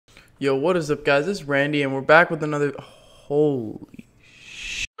Yo, what is up, guys? This is Randy, and we're back with another. Holy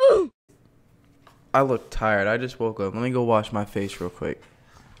sh! I look tired. I just woke up. Let me go wash my face real quick.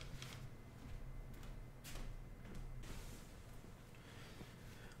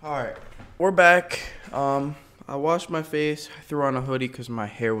 Alright, we're back. I washed my face. I threw on a hoodie because my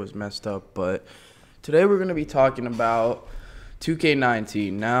hair was messed up. But today we're going to be talking about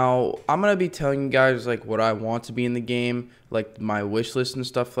 2K19. Now, I'm going to be telling you guys like what I want to be in the game, like my wish list and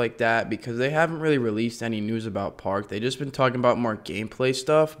stuff like that, because they haven't really released any news about Park. They just been talking about more gameplay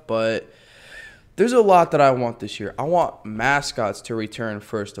stuff, but there's a lot that I want this year. I want Mascots to return,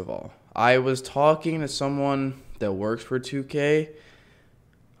 first of all. I was talking to someone that works for 2K.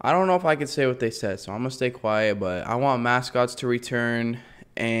 I don't know if I could say what they said, so I'm going to stay quiet, but I want Mascots to return,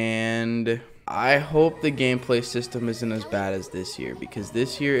 and I hope the gameplay system isn't as bad as this year, because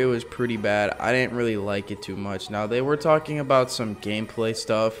this year it was pretty bad. I didn't really like it too much. Now, they were talking about some gameplay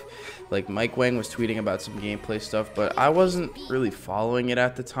stuff, like Mike Wang was tweeting about some gameplay stuff, but I wasn't really following it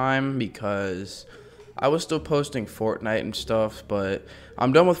at the time because I was still posting Fortnite and stuff, but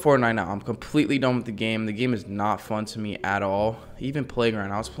I'm done with Fortnite now. I'm completely done with the game. The game is not fun to me at all. Even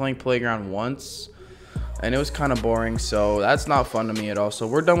Playground. I was playing Playground once, and it was kind of boring, so that's not fun to me at all. So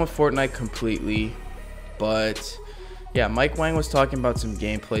we're done with Fortnite completely. But yeah, Mike Wang was talking about some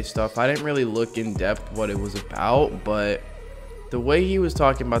gameplay stuff. I didn't really look in depth what it was about, but the way he was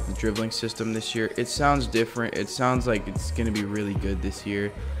talking about the dribbling system this year, it sounds different. It sounds like it's going to be really good this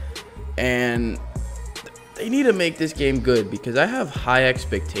year. And they need to make this game good because I have high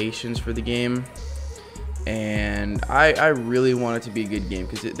expectations for the game. And I really want it to be a good game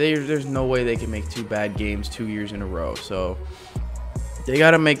because there's no way they can make two bad games 2 years in a row. So they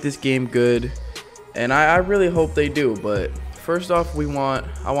got to make this game good, and I really hope they do. But first off,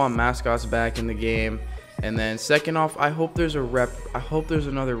 I want Mascots back in the game, and then second off, I hope there's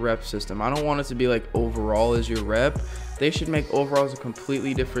another rep system. I don't want it to be like overall is your rep. They should make overall as a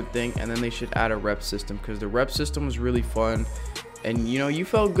completely different thing, and then they should add a rep system because the rep system was really fun. And, you know, you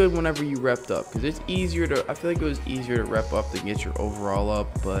felt good whenever you repped up because it's easier to, I feel like it was easier to rep up than get your overall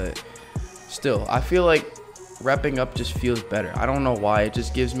up. But still, I feel like repping up just feels better. I don't know why. It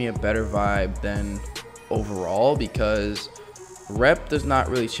just gives me a better vibe than overall because rep does not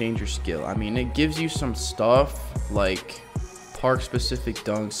really change your skill. I mean, it gives you some stuff like park-specific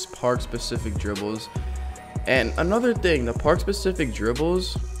dunks, park-specific dribbles. And another thing, the park-specific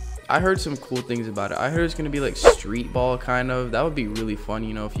dribbles, I heard some cool things about it. I heard it's going to be like street ball kind of. That would be really fun,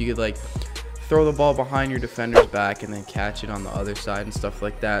 you know, if you could like throw the ball behind your defender's back and then catch it on the other side and stuff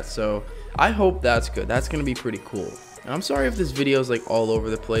like that. So I hope that's good. That's going to be pretty cool. And I'm sorry if this video is like all over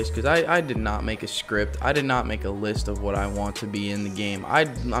the place because I did not make a script. I did not make a list of what I want to be in the game.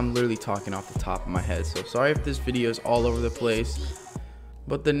 I'm literally talking off the top of my head. So sorry if this video is all over the place.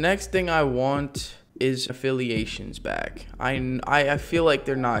 But the next thing I want is affiliations back. I feel like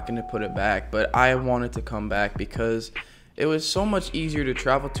they're not going to put it back, but I want it to come back because it was so much easier to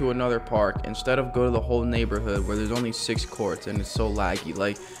travel to another park instead of go to the whole neighborhood where there's only 6 courts and it's so laggy.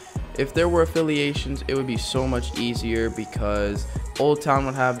 Like, if there were affiliations, it would be so much easier because Old Town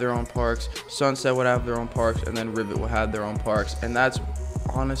would have their own parks, Sunset would have their own parks, and then Rivet would have their own parks. And that's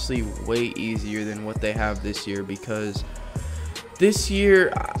honestly way easier than what they have this year because this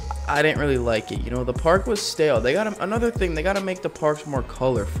year I didn't really like it. You know, the park was stale. They got another thing. They got to make the parks more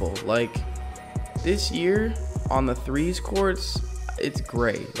colorful. Like this year on the 3s courts, it's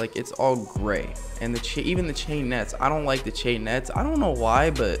gray. Like it's all gray. And even the chain nets. I don't like the chain nets. I don't know why,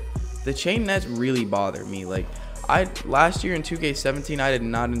 but the chain nets really bother me. Like last year in 2K17, I did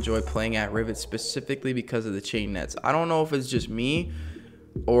not enjoy playing at Rivet specifically because of the chain nets. I don't know if it's just me,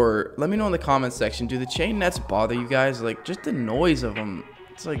 or let me know in the comment section. Do the chain nets bother you guys? Like just the noise of them,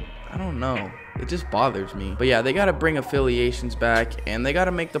 it's like, I don't know, it just bothers me. But yeah, they got to bring affiliations back and they got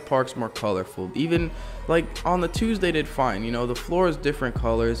to make the parks more colorful. Even like on the 2s they did fine, you know, the floor is different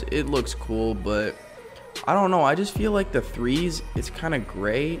colors, it looks cool, but I don't know, I just feel like the 3s, it's kind of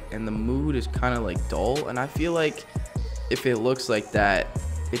gray and the mood is kind of like dull, and I feel like if it looks like that,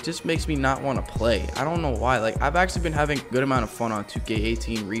 it just makes me not want to play. I don't know why. Like, I've actually been having a good amount of fun on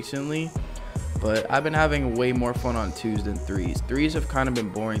 2K18 recently, but I've been having way more fun on 2s than 3s. 3s have kind of been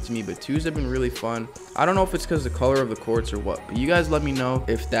boring to me, but 2s have been really fun. I don't know if it's because of the color of the courts or what, but you guys let me know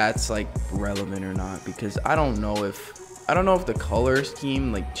if that's like relevant or not, because I don't know if the color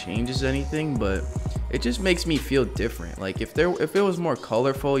scheme like changes anything, but it just makes me feel different. Like if it was more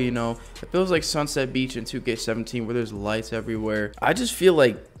colorful, you know, if it was like Sunset Beach in 2K17 where there's lights everywhere, I just feel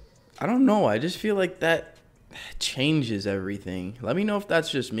like, I don't know, I just feel like that changes everything. Let me know if that's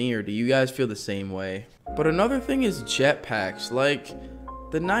just me or do you guys feel the same way. But another thing is jetpacks. Like,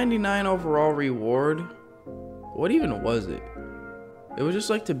 the 99 overall reward, what even was it? It was just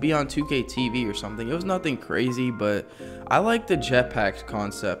like to be on 2K TV or something. It was nothing crazy, but I like the jetpacks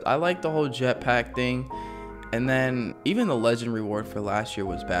concept. I like the whole jetpack thing. And then even the legend reward for last year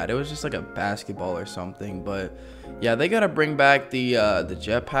was bad. It was just like a basketball or something. But yeah, they gotta bring back the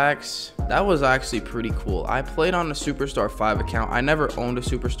jetpacks. That was actually pretty cool. I played on the Superstar 5 account. I never owned a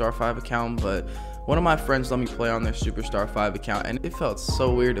Superstar 5 account, but one of my friends let me play on their Superstar 5 account, and it felt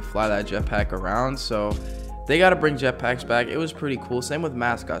so weird to fly that jetpack around. So they gotta bring jetpacks back. It was pretty cool. Same with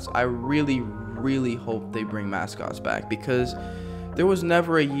mascots. I really hope they bring mascots back, because there was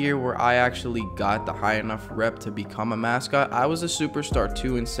never a year where I actually got the high enough rep to become a mascot. I was a Superstar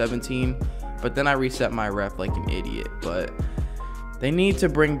 2 in 17, but then I reset my rep like an idiot. But they need to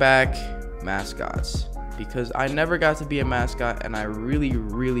bring back mascots, because I never got to be a mascot, and I really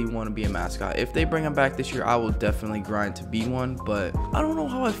want to be a mascot. If they bring them back this year, I will definitely grind to be one. But I don't know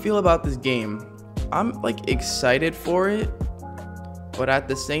how I feel about this game. I'm like excited for it, but at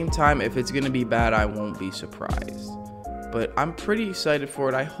the same time, if it's gonna be bad, I won't be surprised. But I'm pretty excited for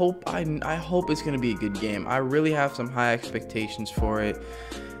it. I hope it's gonna be a good game. I really have some high expectations for it.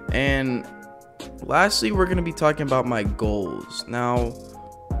 And lastly, we're gonna be talking about my goals. Now,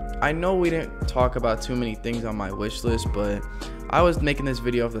 I know we didn't talk about too many things on my wish list, but I was making this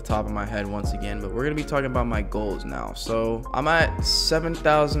video off the top of my head once again. But we're gonna be talking about my goals now. So I'm at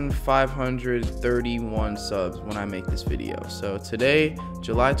 7,531 subs when I make this video. So today,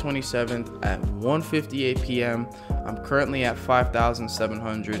 July 27th at 1:58 p.m. I'm currently at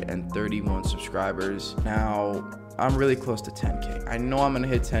 5,731 subscribers. Now, I'm really close to 10K. I know I'm gonna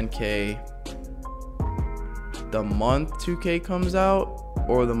hit 10K the month 2K comes out,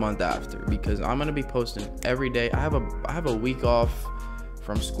 or the month after, because I'm gonna be posting every day. I have a week off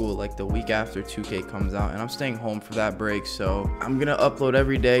from school, like the week after 2K comes out, and I'm staying home for that break. So I'm gonna upload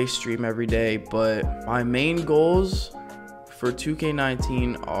every day, stream every day. But my main goals for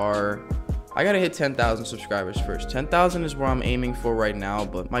 2K19 are, I gotta hit 10,000 subscribers first. 10,000 is where I'm aiming for right now,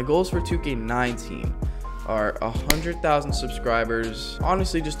 but my goals for 2K19 are 100,000 subscribers.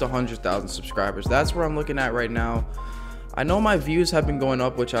 Honestly, just 100,000 subscribers. That's where I'm looking at right now. I know my views have been going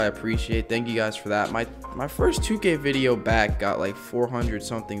up, which I appreciate. Thank you guys for that. My first 2K video back got like 400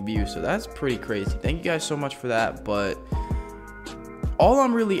 something views, so that's pretty crazy. Thank you guys so much for that. But all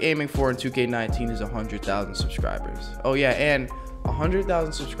I'm really aiming for in 2K19 is 100,000 subscribers. Oh yeah, and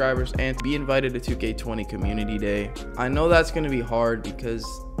 100,000 subscribers and to be invited to 2K20 Community Day. I know that's going to be hard, because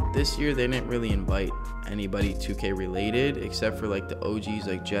this year they didn't really invite anybody 2K related, except for like the OGs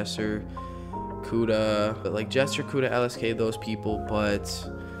like Jesser, Kuda, like Jesser, Kuda, LSK, those people. But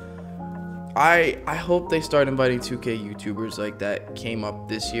I hope they start inviting 2K YouTubers like that came up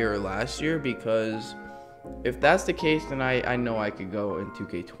this year or last year, because if that's the case, then I know I could go in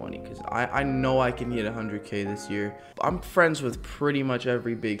 2K20, because I know I can hit 100K this year. I'm friends with pretty much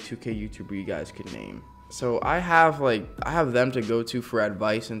every big 2K YouTuber you guys could name. So I have them to go to for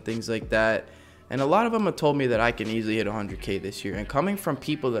advice and things like that. And a lot of them have told me that I can easily hit 100K this year. And coming from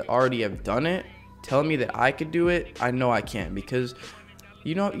people that already have done it, telling me that I could do it, I know I can. Because,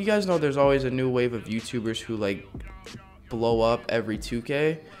 you guys know there's always a new wave of YouTubers who like blow up every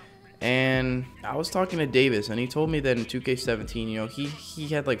 2K. And I was talking to Davis, and he told me that in 2K17, he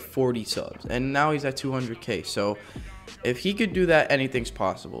had like 40 subs. And now he's at 200K. So if he could do that, anything's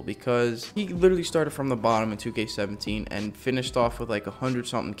possible, because he literally started from the bottom in 2K17 and finished off with like 100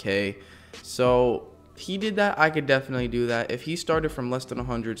 something K. So he did that. I could definitely do that. If he started from less than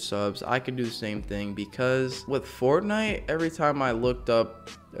 100 subs, I could do the same thing, because with Fortnite, every time I looked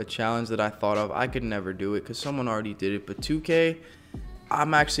up a challenge that I thought of, I could never do it because someone already did it. But 2K,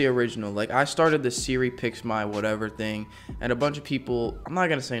 I'm actually original. Like, I started the Siri picks my whatever thing, and a bunch of people, I'm not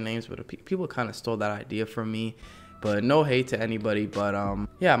gonna say names, but people kind of stole that idea from me. But no hate to anybody. But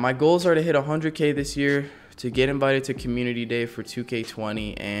yeah, my goals are to hit 100K this year, to get invited to Community Day for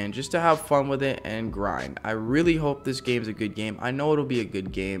 2K20, and just to have fun with it and grind. I really hope this game's a good game. I know it'll be a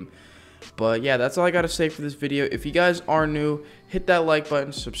good game. But yeah, that's all I gotta say for this video. If you guys are new, hit that like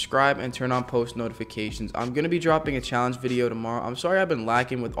button, subscribe, and turn on post notifications. I'm gonna be dropping a challenge video tomorrow. I'm sorry I've been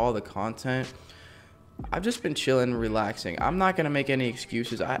lacking with all the content. I've just been chilling, relaxing. I'm not gonna make any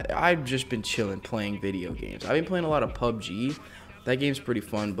excuses. I've just been chilling, playing video games. I've been playing a lot of PUBG. That game's pretty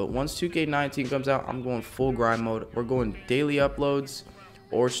fun. But once 2K19 comes out, I'm going full grind mode. We're going daily uploads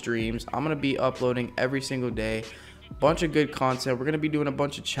or streams. I'm gonna be uploading every single day. Bunch of good content. We're gonna be doing a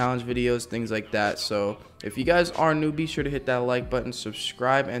bunch of challenge videos, things like that. So if you guys are new, be sure to hit that like button,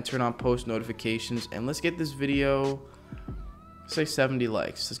 subscribe, and turn on post notifications. And let's get this video, say 70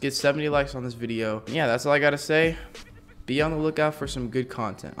 likes. Let's get 70 likes on this video. Yeah, that's all I gotta say. be on the lookout for some good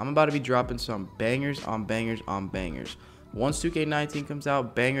content. I'm about to be dropping some bangers on bangers on bangers. Once 2K19 comes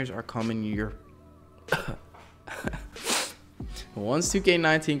out, bangers are coming your Once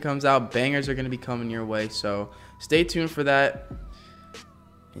 2K19 comes out, bangers are going to be coming your way. So stay tuned for that.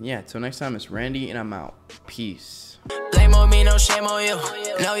 And yeah, till next time, it's Randy, and I'm out. Peace. Blame on me, no shame on you.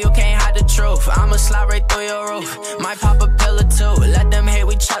 No, you can't hide the truth. I'ma slide right through your roof. Might pop a pill or two. Let them hate,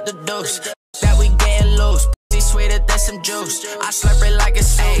 we chop the deuce. That we getting loose. Sweeter than some juice. I slurp it like a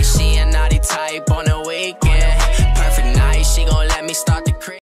soup. She a naughty type on the weekend. Perfect night, she gon' let me start the crib.